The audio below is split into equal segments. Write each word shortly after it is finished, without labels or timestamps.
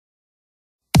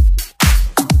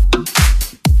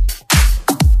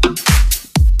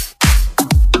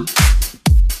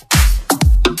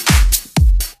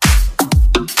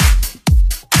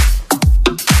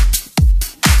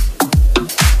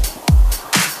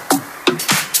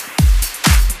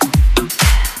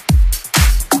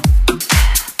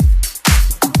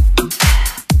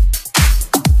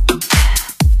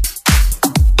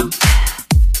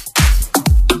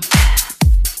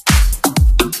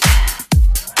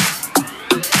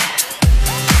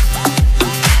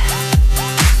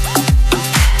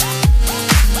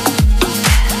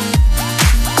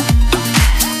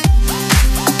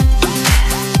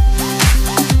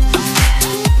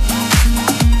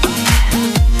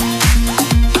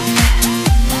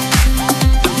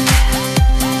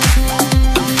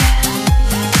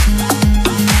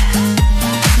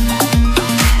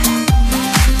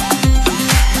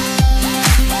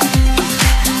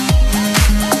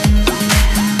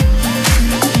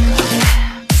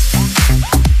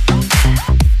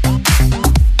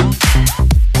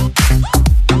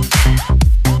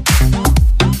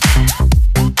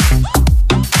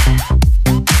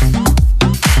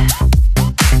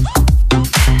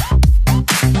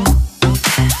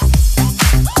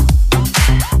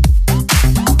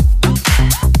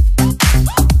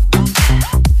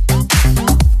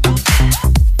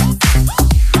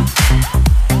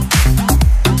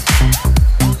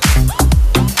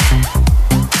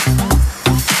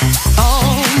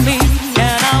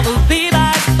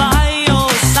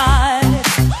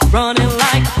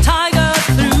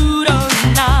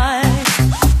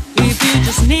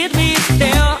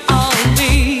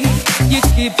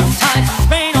keep a tight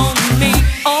rein on me.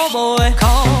 Oh boy,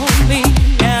 call me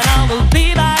and I will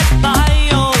be back by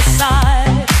your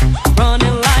side,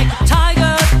 running like a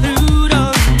tiger through the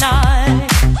night.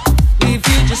 If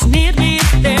you just need me,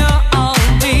 there I'll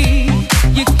be.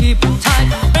 You keep a tight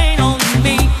rein on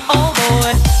me. Oh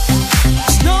boy,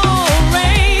 snow or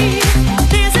rain,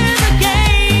 this is a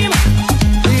game.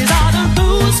 These are the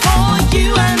rules for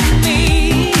you and me.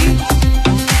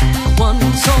 One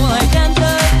soul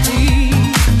identity,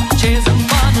 chasing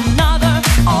one another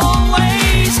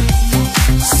always.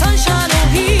 Sunshine or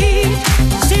heat,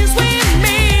 since we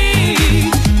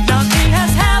meet, nothing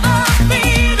has ever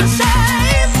been the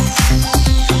same.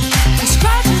 The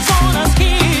scratches on our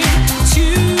skin, it's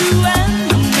you and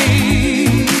me.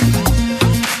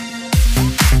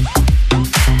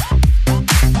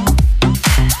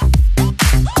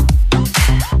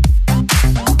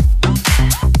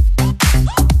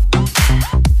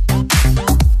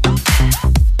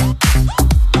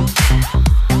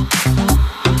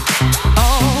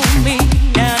 Call me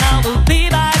and I will be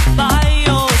back by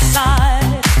your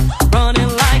side,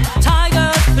 running like a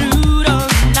tiger through the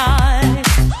night.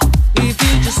 If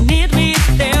you just need me,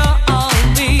 there I'll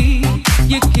be.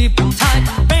 You keep a tight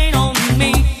rein on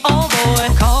me. Oh boy,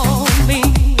 call me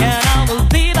and I will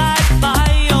be back by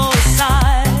your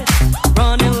side,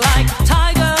 running like a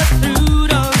tiger through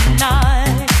the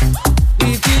night.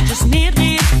 If you just need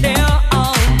me, there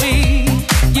I'll be.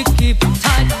 You keep a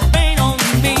tight rein on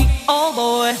me. Oh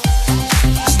boy,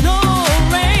 snow or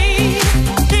rain,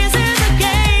 this is a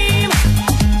game.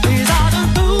 These are the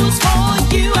rules for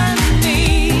you and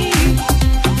me.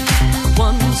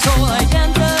 One soul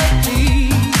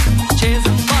identity,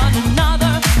 chasing one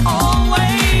another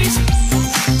always.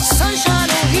 Sunshine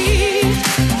or heat,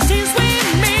 since we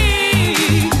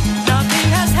meet, nothing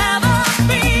has ever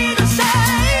been the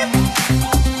same.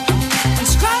 The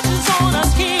scratches on our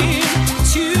skin,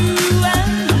 it's you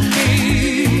and me.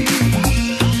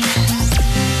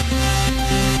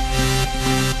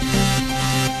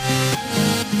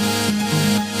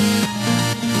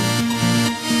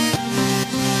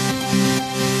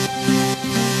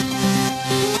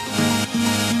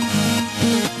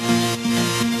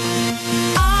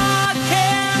 I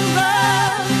can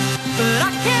run, but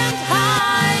I can't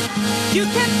hide. You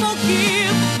can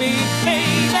forgive me,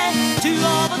 baby, to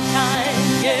all the time,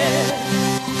 yeah.